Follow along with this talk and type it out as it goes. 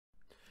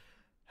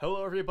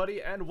Hello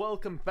everybody and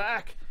welcome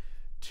back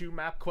to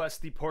MapQuest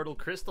The Portal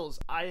Crystals.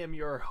 I am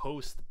your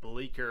host,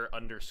 Bleaker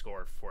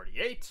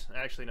 _48.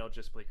 Actually, no,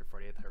 just Bleaker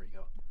 48. There we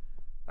go.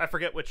 I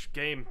forget which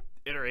game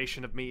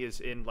iteration of me is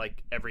in,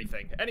 like,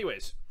 everything.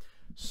 Anyways,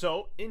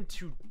 so in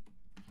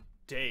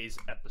today's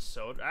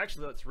episode,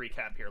 actually, let's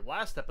recap here.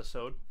 Last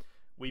episode,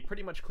 we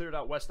pretty much cleared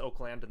out West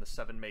Oakland and the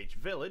 7 Mage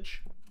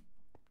Village.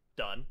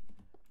 Done.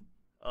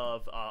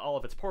 Of all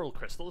of its portal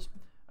crystals.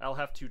 I'll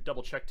have to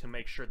double check to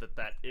make sure that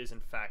that is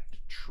in fact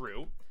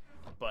true.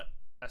 But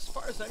as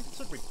far as I'm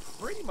concerned, we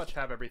pretty much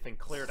have everything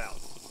cleared out.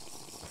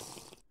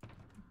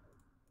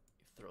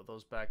 Throw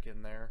those back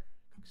in there.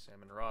 Cook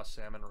salmon,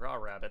 raw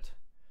rabbit.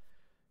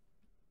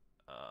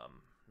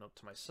 Note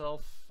to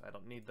myself, I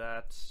don't need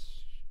that.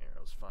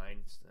 Arrow's fine,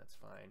 that's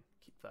fine.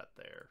 Keep that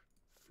there.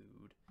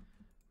 Food.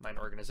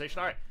 Minor organization.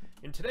 Alright,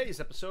 in today's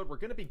episode, we're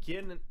going to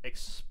begin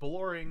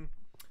exploring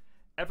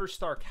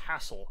Everstar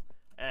Castle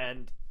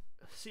and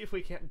see if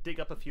we can't dig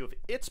up a few of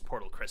its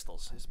portal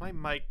crystals. Is my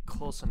mic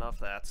close enough?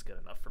 That's good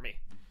enough for me.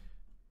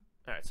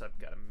 Alright, so I've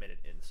got a minute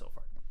in so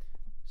far.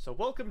 So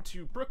welcome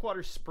to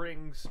Brookwater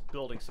Springs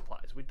Building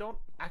Supplies. We don't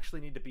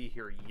actually need to be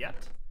here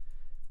yet.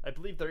 I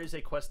believe there is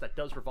a quest that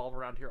does revolve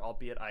around here,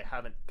 albeit I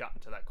haven't gotten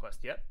to that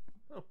quest yet.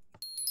 Oh.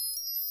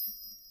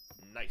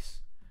 Nice.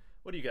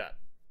 What do you got?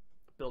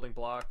 Building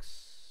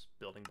blocks,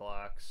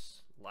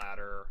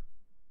 ladder.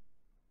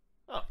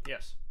 Oh,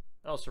 yes.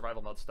 Oh,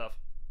 survival mode stuff.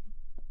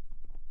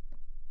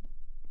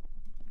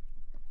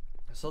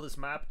 So this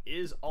map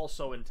is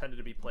also intended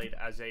to be played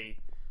as a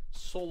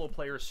solo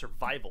player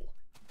survival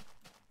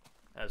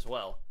as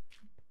well.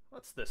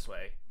 What's this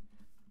way?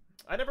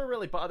 I never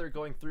really bothered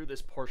going through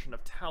this portion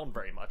of town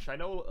very much. I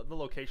know the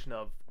location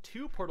of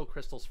 2 portal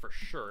crystals for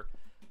sure.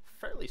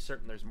 Fairly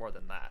certain there's more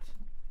than that.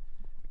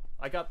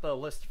 I got the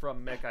list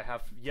from Mick. I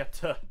have yet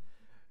to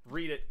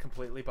read it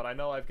completely, but I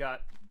know I've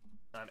got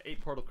 8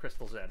 portal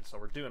crystals in, so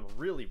we're doing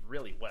really,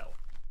 really well.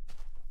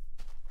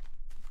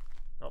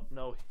 Oh,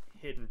 no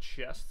hidden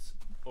chests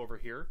over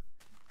here.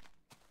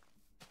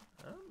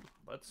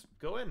 Let's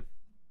go in.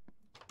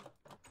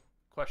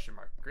 Question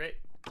mark. Great.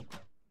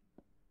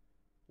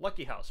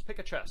 Lucky house. Pick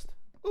a chest.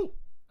 Ooh,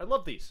 I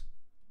love these.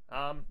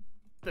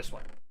 This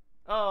one.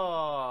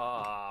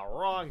 Oh,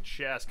 wrong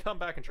chest. Come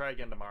back and try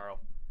again tomorrow.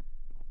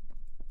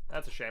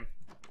 That's a shame.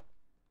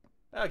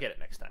 I'll get it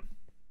next time.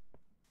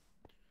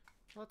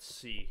 Let's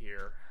see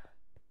here.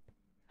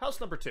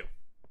 House number 2.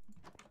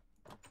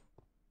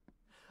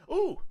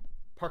 Ooh,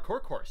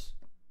 parkour course.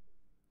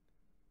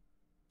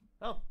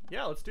 Oh,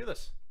 yeah, let's do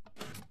this.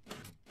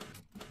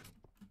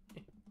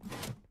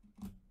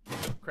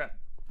 Crap.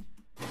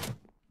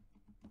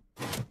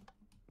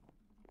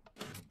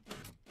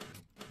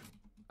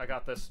 I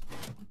got this.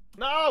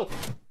 No!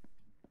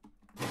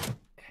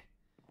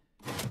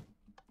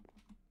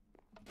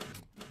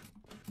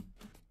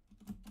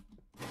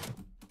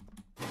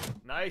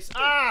 Nice.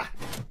 Ah!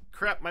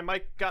 Crap, my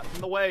mic got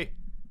in the way.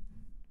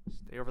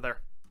 Stay over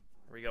there.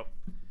 There we go.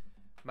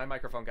 My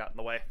microphone got in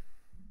the way.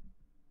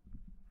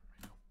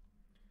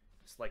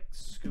 Just like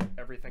scoot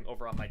everything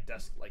over on my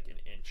desk like an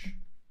inch.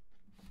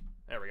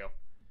 There we go.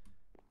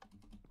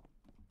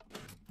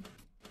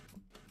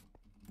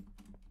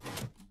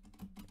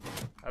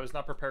 I was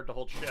not prepared to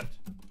hold shift.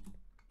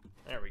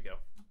 There we go.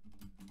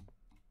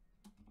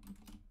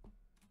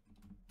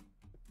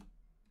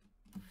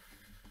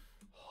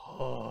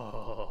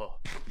 Oh.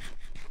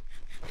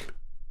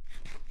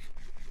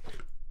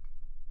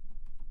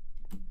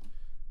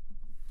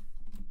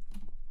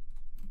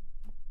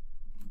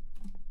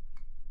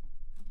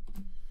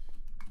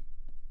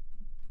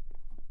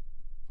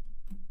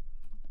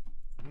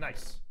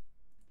 Nice.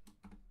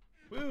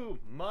 Woo,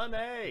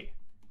 money.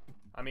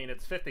 I mean,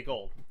 it's 50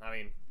 gold. I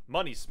mean,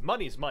 money's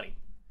money.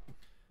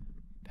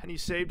 Penny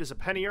saved is a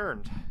penny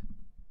earned.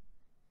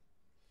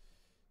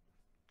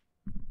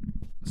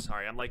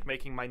 Sorry, I'm like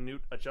making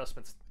minute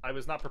adjustments. I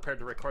was not prepared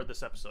to record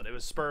this episode. It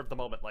was spur of the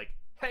moment, like,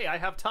 hey, I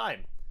have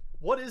time.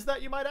 What is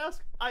that, you might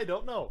ask? I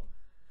don't know.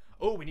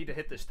 Oh, we need to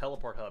hit this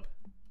teleport hub.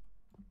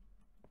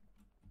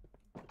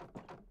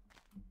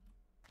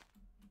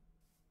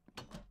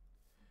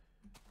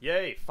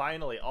 Yay,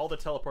 finally, all the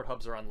teleport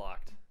hubs are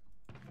unlocked.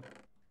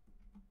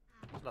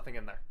 There's nothing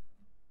in there.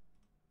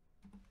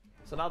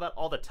 So now that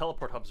all the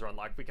teleport hubs are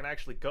unlocked, we can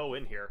actually go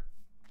in here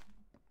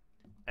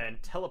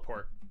and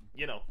teleport,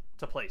 you know,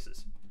 to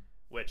places.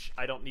 Which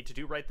I don't need to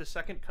do right this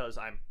second because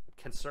I'm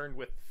concerned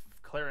with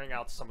clearing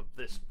out some of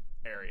this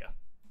area.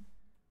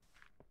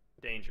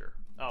 Danger.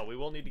 Oh, we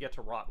will need to get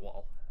to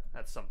Rotwall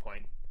at some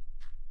point.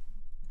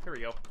 Here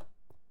we go.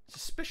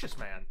 Suspicious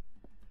man.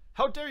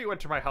 How dare you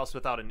enter my house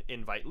without an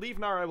invite? Leave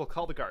now or I will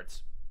call the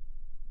guards.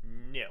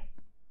 No.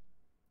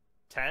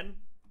 10?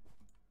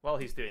 Well,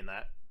 he's doing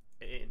that.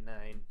 8,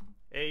 9,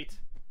 8,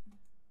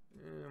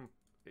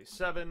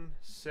 7,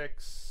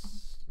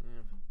 6,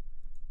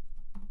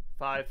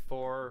 5,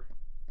 4,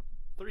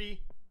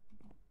 3,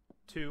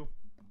 2,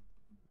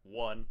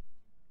 1.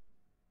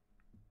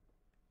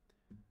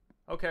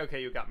 Okay,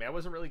 okay, you got me. I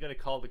wasn't really going to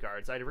call the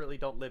guards. I really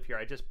don't live here.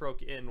 I just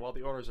broke in while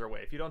the owners are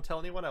away. If you don't tell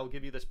anyone, I will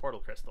give you this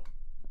portal crystal.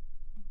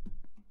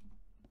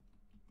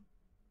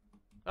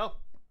 Oh,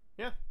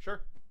 yeah, sure.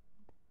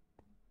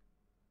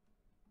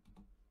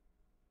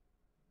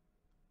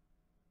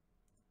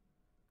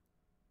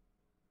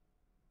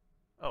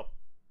 Oh.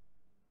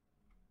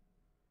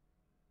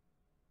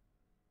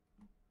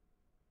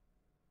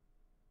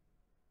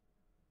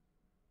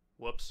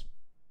 Whoops.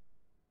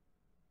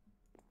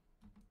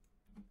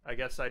 I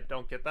guess I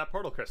don't get that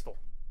portal crystal.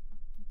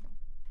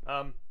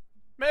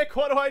 Mick,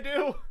 what do I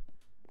do?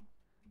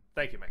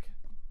 Thank you, Mick.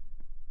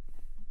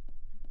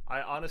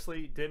 I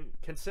honestly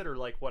didn't consider,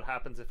 like, what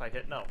happens if I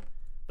hit no.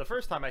 The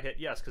first time I hit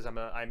yes, because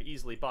I'm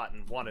easily bought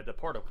and wanted a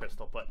portal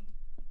crystal, but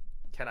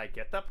can I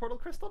get that portal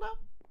crystal now?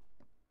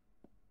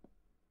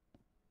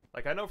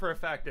 Like, I know for a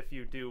fact if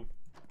you do...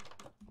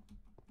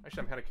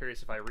 Actually, I'm kind of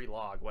curious if I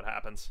relog, what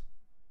happens.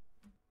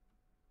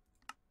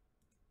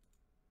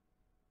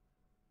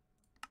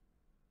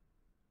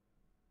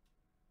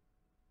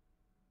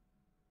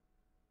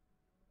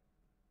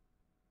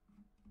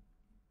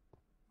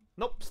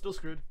 Nope, still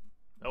screwed.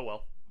 Oh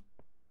well.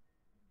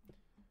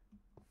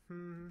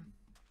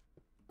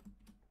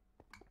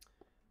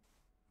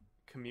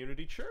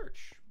 Community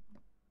church.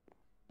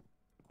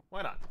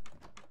 Why not?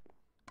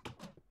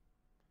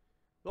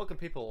 Welcome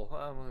people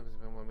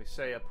when we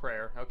say a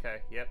prayer. Okay,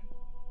 yep.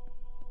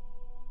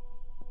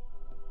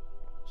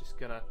 Just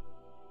gonna...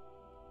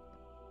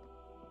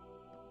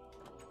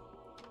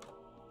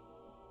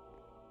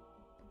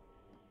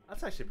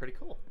 That's actually pretty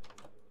cool.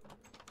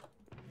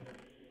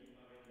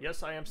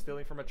 Yes, I am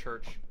stealing from a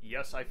church.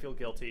 Yes, I feel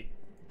guilty.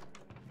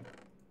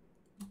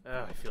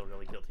 I feel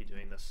really guilty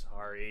doing this.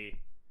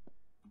 Sorry.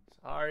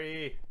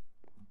 Sorry.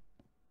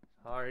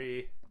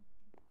 Sorry.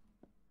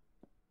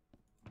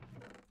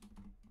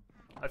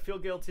 I feel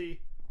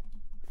guilty.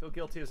 I feel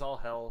guilty as all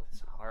hell.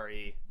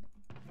 Sorry.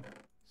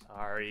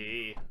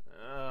 Sorry.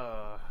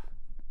 Ugh.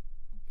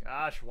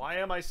 Gosh, why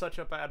am I such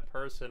a bad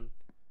person?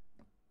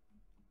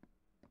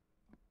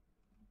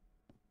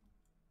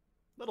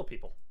 Little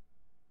people.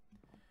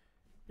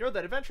 You're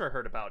that adventurer I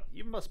heard about.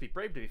 You must be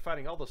brave to be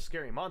fighting all those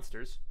scary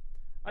monsters.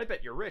 I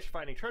bet you're rich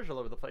finding treasure all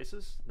over the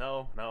places.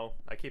 No, no.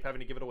 I keep having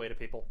to give it away to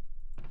people.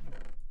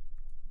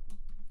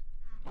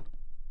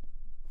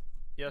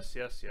 Yes,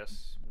 yes,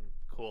 yes.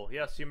 Cool.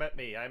 Yes, you met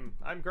me.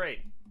 I'm great.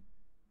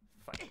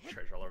 Finding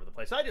treasure all over the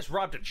place. I just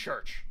robbed a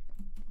church.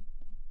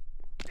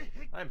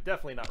 I'm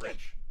definitely not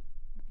rich.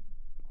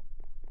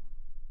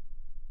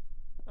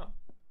 Oh.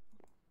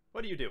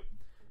 What do you do?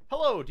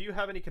 Hello, do you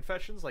have any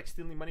confessions, like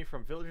stealing money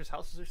from villagers'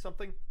 houses or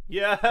something?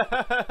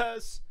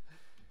 Yes!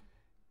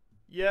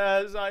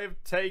 Yes, I have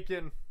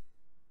taken...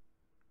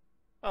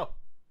 Oh.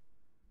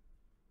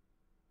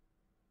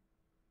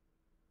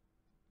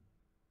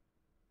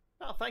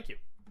 Oh, thank you.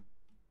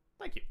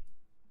 Thank you.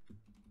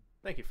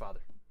 Thank you, Father.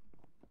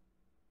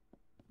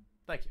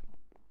 Thank you.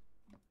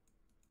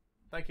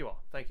 Thank you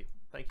all. Thank you.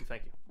 Thank you,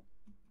 thank you.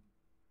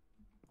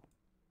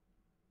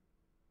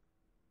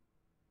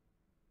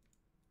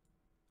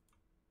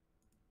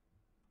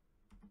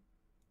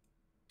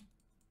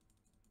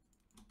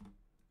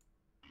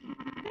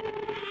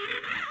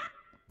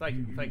 Thank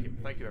you,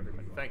 thank you,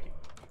 everybody. Thank you.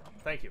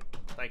 Thank you,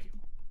 thank you.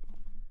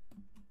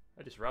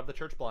 I just robbed the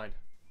church blind.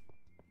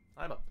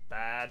 I'm a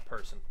bad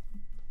person.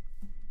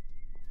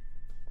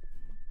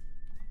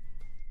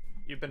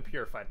 You've been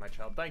purified, my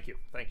child. Thank you,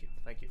 thank you,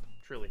 thank you.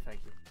 Truly,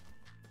 thank you.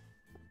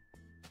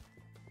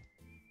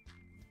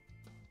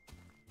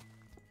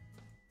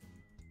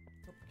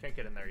 Oh, can't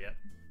get in there yet.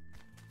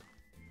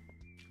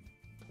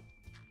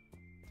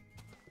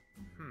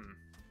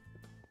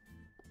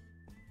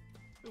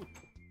 Ooh,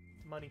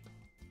 money.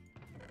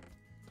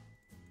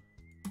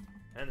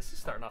 And this is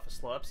starting off a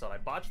slow episode. I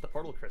botched the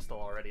portal crystal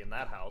already in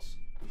that house.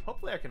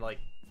 Hopefully I can, like,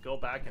 go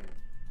back and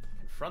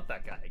confront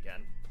that guy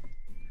again.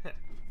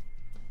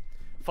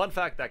 Fun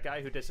fact, that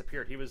guy who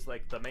disappeared, he was,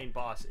 like, the main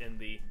boss in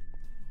the...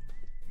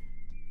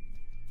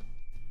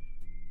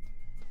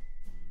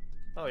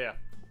 Oh, yeah.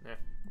 Yeah.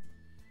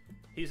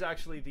 He's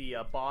actually the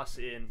boss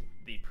in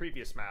the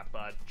previous map,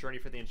 Journey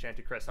for the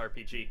Enchanted Crest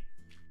RPG.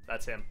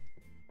 That's him.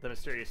 The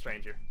mysterious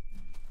stranger.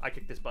 I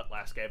kicked his butt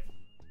last game.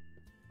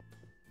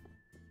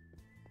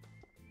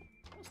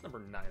 What's number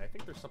 9? I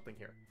think there's something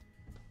here.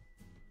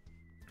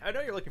 I know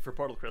you're looking for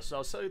portal crystals.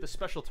 I'll sell you the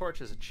special torch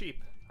as a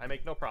cheap. I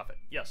make no profit.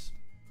 Yes.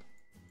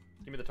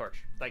 Give me the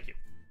torch. Thank you.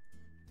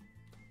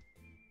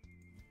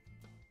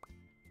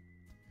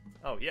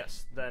 Oh,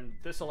 yes. Then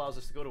this allows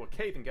us to go to a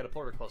cave and get a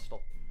portal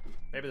crystal.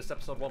 Maybe this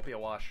episode won't be a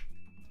wash.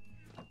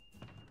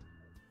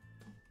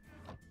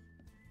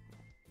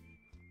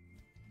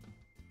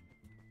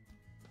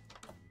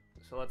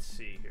 So let's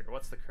see here.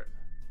 What's the...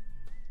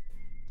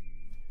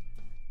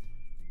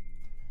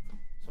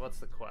 So what's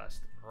the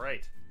quest?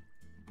 Right.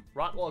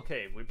 Rotwell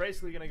Cave. We're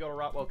basically going to go to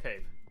Rotwell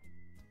Cave.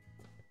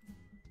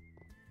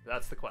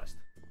 That's the quest.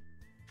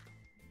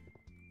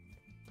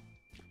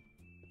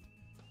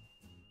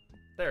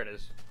 There it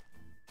is.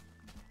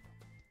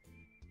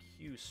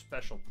 Q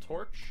special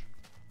torch.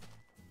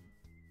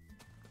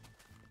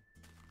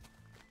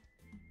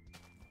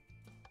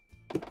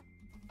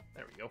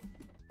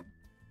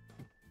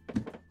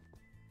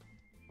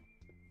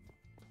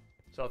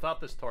 So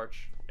without this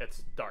torch,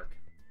 it's dark.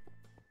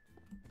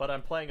 But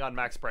I'm playing on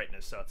max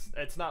brightness, so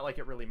it's not like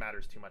it really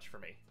matters too much for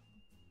me.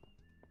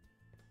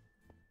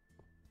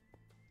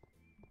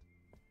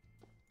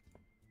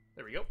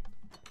 There we go.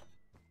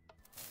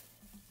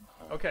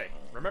 Okay,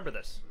 remember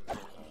this.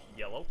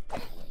 Yellow.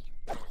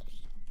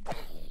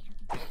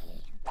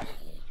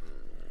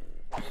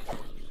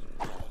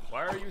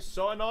 Why are you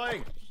so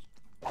annoying?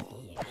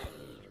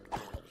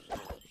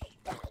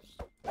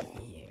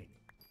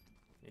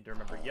 Need to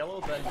remember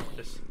yellow, then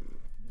this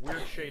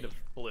weird shade of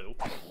blue.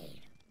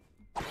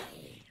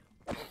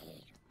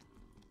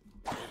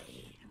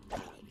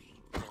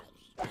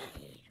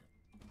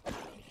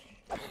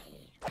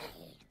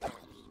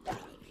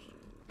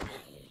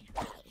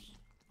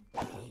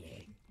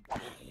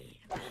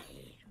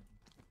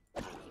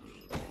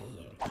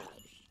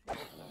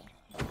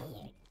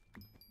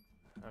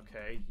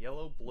 Okay,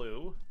 yellow,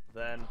 blue,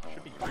 then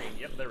should be green.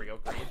 Yep, there we go,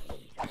 green.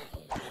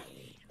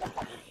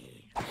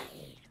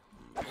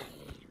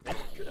 They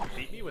should have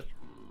beat me with...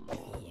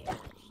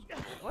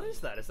 What is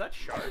that? Is that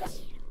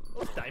shards?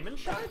 Those diamond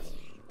shards?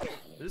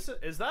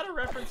 Is that a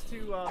reference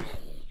to,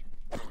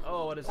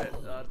 oh, what is it?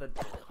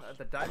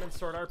 The Diamond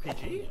Sword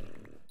RPG?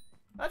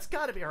 That's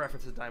gotta be a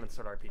reference to Diamond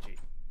Sword RPG.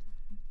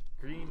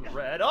 Green,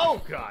 red,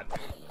 oh god!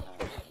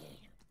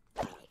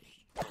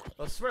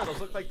 I swear, those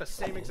look like the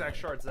same exact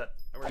shards that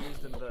were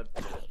used in the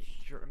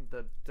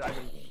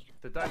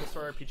Diamond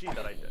Sword RPG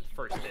that I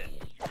first did.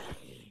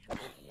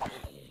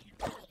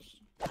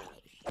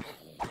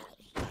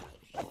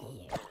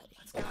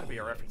 That's gotta be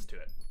a reference to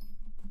it.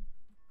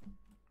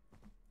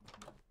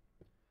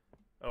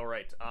 Oh,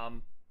 right.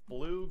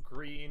 Blue,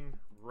 green,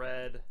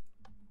 red,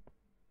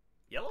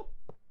 yellow?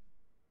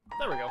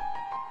 There we go.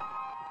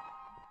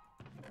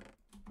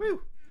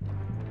 Woo!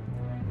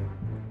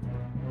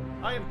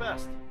 I am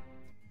best.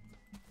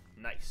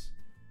 Nice.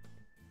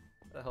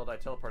 Where the hell did I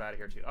teleport out of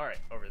here to? Alright,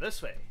 over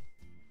this way.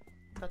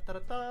 Da, da, da,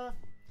 da.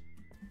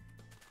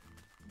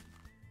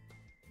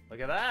 Look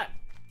at that!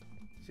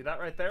 See that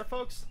right there,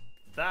 folks?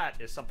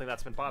 That is something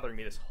that's been bothering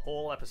me this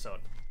whole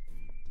episode.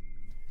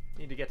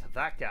 Need to get to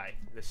that guy,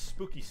 this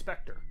spooky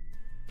specter.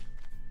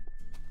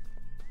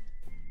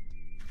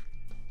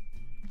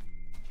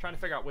 Trying to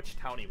figure out which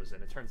town he was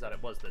in. It turns out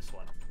it was this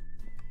one.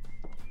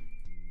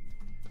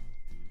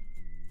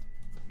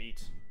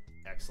 Meat.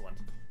 Excellent.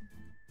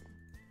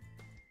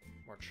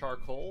 More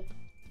charcoal.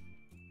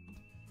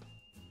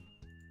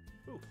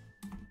 Ooh.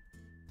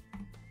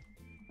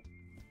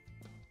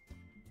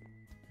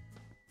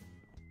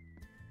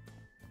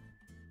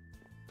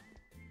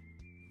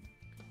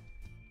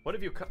 What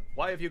have you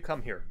why have you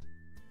come here?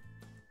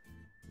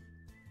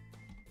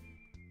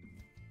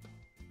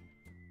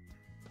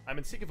 I'm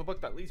in seek of a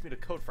book that leads me to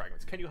code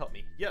fragments. Can you help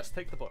me? Yes,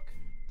 take the book.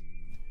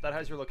 That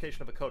has your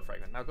location of a code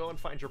fragment. Now go and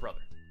find your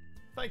brother.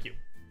 Thank you.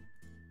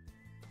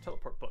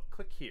 Teleport book.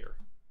 Click here.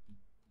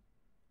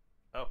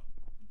 Oh.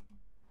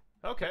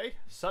 Okay.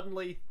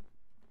 Suddenly...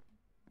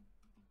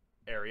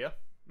 area.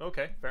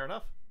 Okay, fair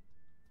enough.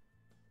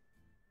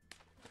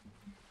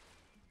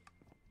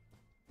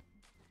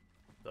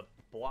 The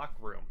block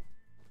room.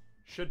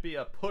 Should be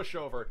a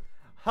pushover.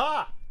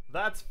 Ha!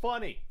 That's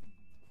funny!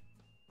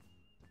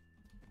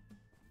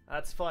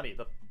 That's funny.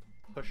 The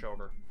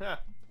pushover. Heh.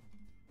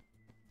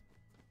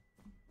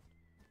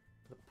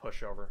 The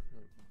pushover.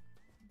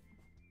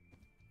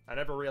 I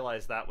never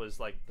realized that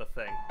was, like, the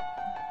thing.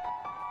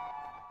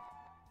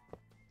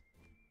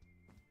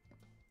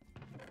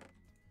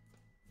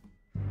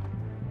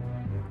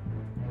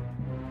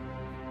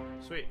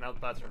 Sweet, now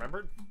that that's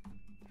remembered.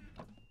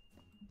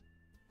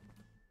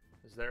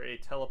 Is there a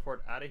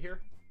teleport out of here?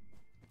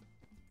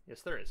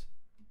 Yes, there is.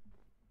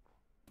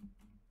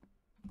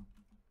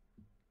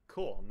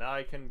 Cool, now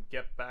I can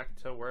get back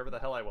to wherever the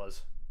hell I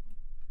was.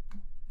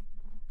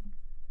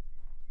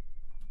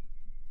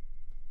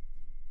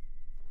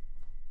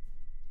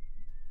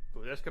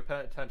 Ooh, this could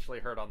potentially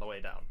hurt on the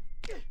way down.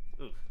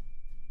 Oof.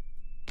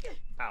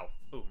 Ow.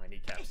 Ooh, my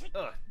kneecaps.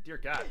 Ugh, dear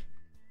God.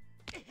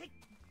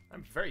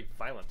 I'm very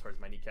violent towards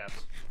my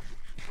kneecaps.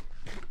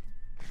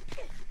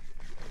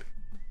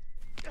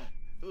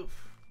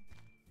 Oof.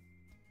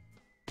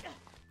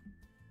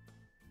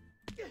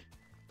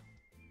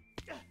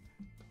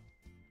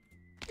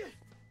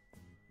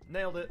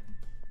 Nailed it.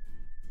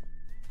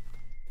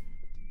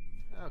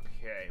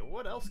 Okay,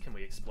 what else can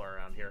we explore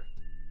around here?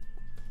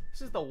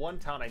 This is the one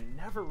town I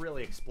never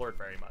really explored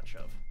very much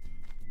of.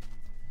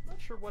 Not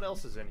sure what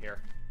else is in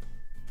here.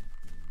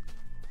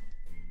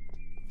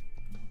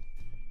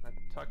 I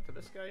talked to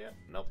this guy yet?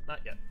 Nope,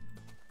 not yet.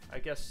 I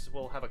guess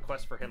we'll have a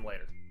quest for him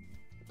later.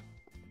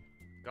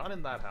 Gone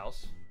in that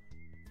house.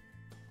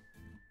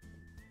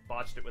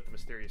 Botched it with the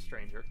mysterious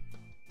stranger.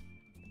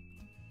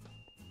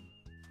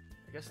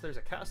 I guess there's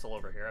a castle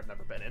over here I've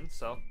never been in,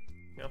 so,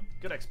 you know,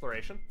 good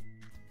exploration.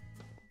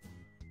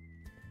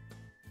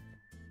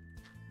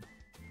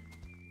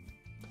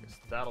 Guess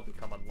that'll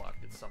become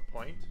unlocked at some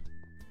point.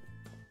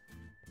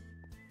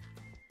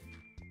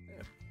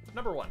 Yeah.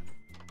 Number 1.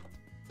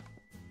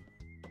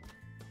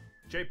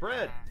 J.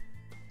 Bread!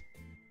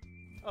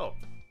 Oh,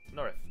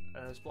 north.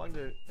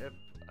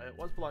 It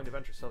once belonged to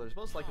Venture, so there's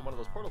most likely one of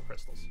those portal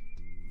crystals.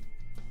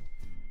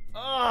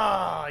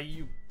 Ah, are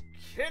you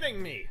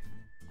kidding me?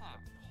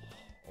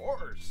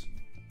 Horrors.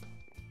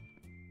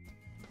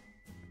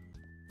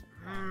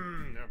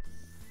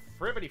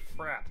 Fribbity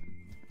frap.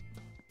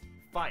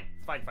 Fine.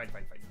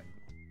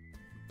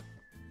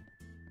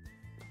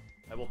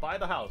 I will buy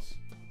the house.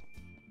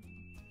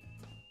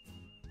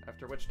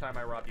 After which time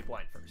I rob you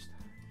blind first.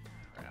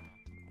 Crap.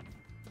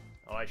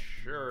 Oh, I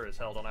sure as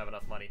hell don't have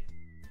enough money.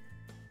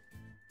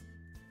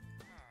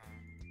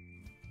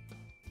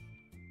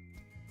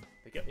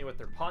 They get me with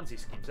their Ponzi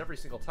schemes every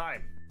single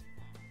time.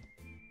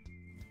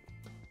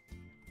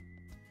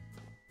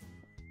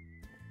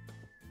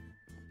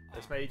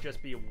 This may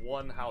just be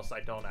one house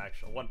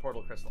one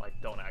portal crystal I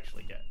don't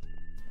actually get.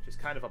 Which is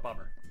kind of a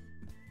bummer.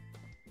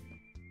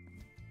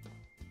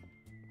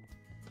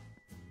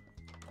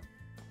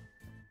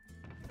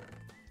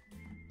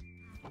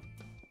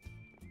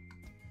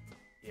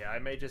 Yeah, I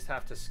may just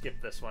have to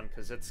skip this one,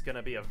 because it's going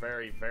to be a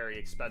very, very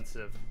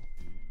expensive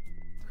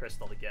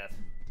crystal to get.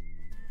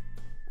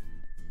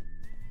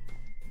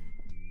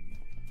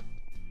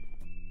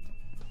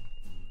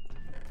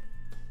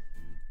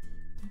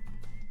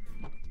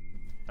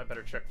 I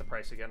better check the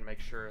price again, make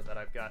sure that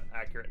I've got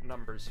accurate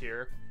numbers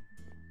here.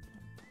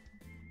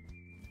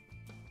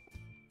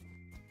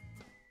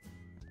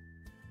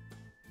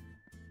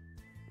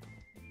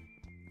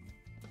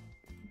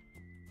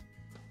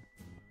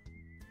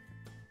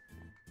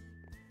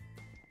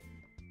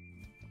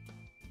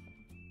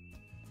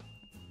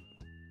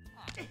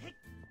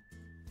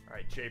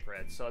 Alright,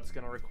 J-Bread, so it's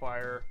gonna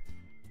require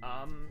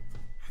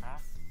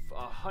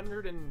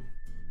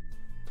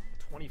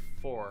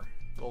 124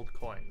 gold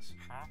coins.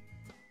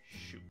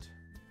 Shoot.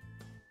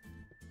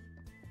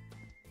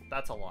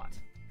 That's a lot.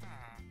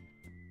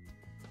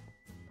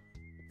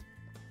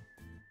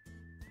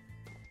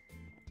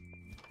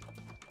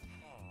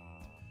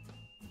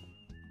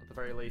 At the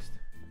very least,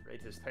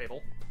 raid his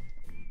table.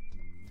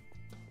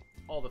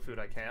 All the food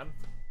I can.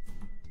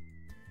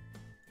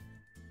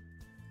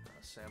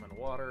 Salmon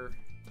water.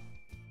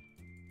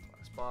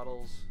 Glass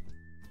bottles.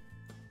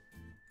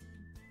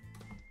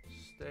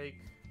 Steak.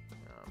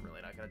 I'm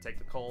really not going to take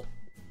the coal.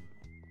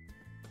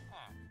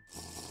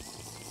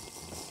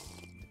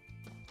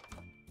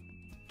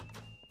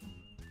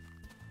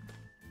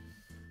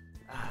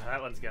 That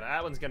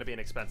one's gonna be an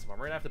expensive one.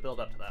 We're gonna have to build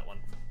up to that one.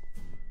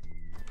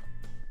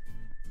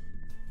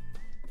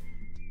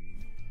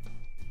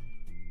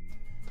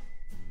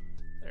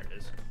 There it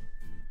is.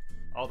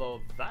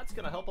 Although that's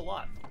gonna help a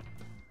lot.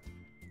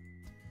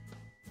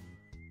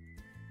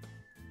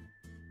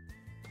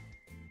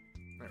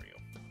 There we go.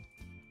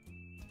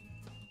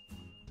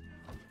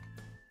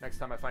 Next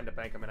time I find a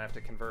bank, I'm gonna have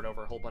to convert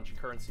over a whole bunch of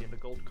currency into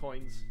gold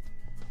coins.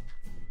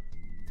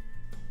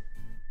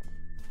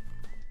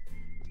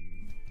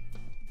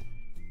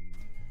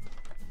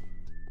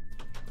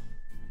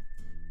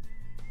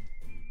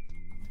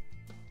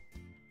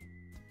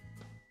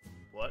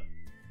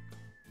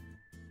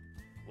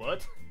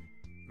 What?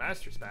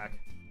 Master's back.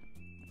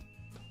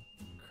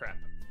 Crap.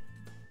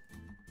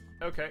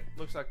 Okay,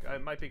 looks like I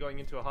might be going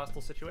into a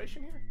hostile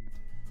situation here.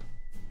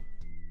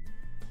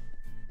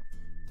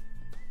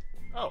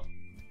 Oh.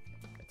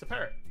 It's a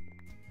parrot.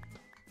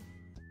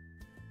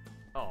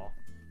 Oh.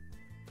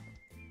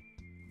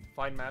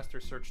 Find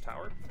Master Search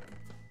Tower.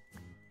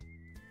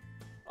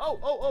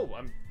 Oh,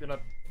 I'm in a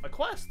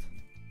quest.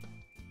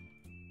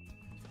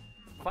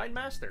 Find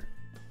Master.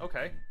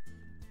 Okay.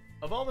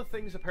 Of all the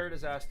things a parrot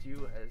has asked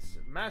you as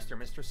Master,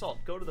 Mr. Salt,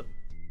 go to the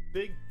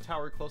big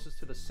tower closest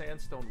to the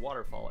sandstone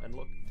waterfall and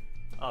look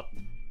up.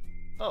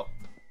 Oh.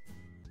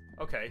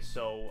 Okay,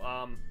 so,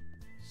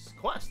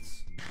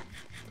 quests.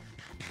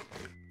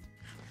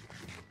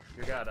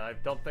 Dear God, I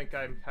don't think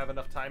I have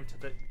enough time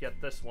to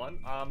get this one.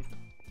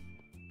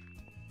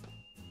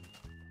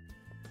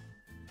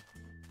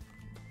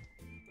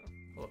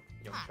 Hello,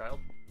 young child.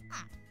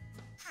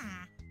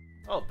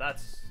 Oh,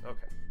 that's...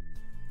 okay.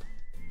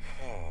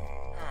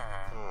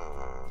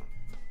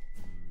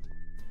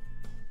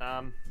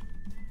 I'm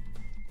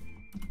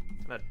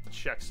gonna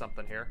check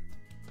something here.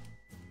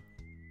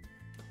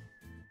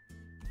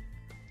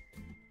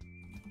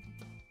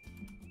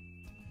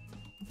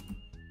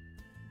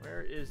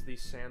 Where is the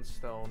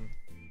sandstone?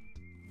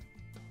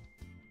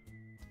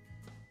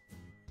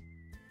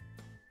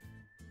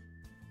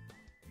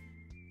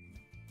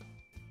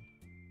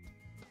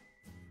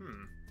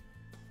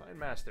 Find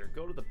Master.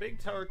 Go to the big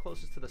tower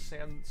closest to the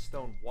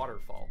sandstone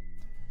waterfall.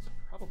 It's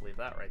probably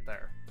that right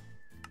there.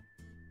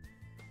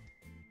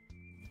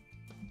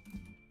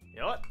 You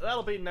know what?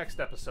 That'll be next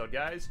episode,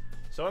 guys.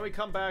 So when we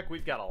come back,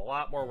 we've got a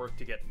lot more work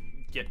to get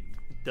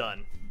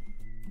done.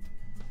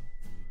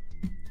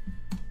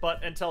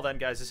 But until then,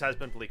 guys, this has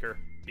been Bleaker.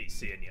 Be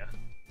seeing ya.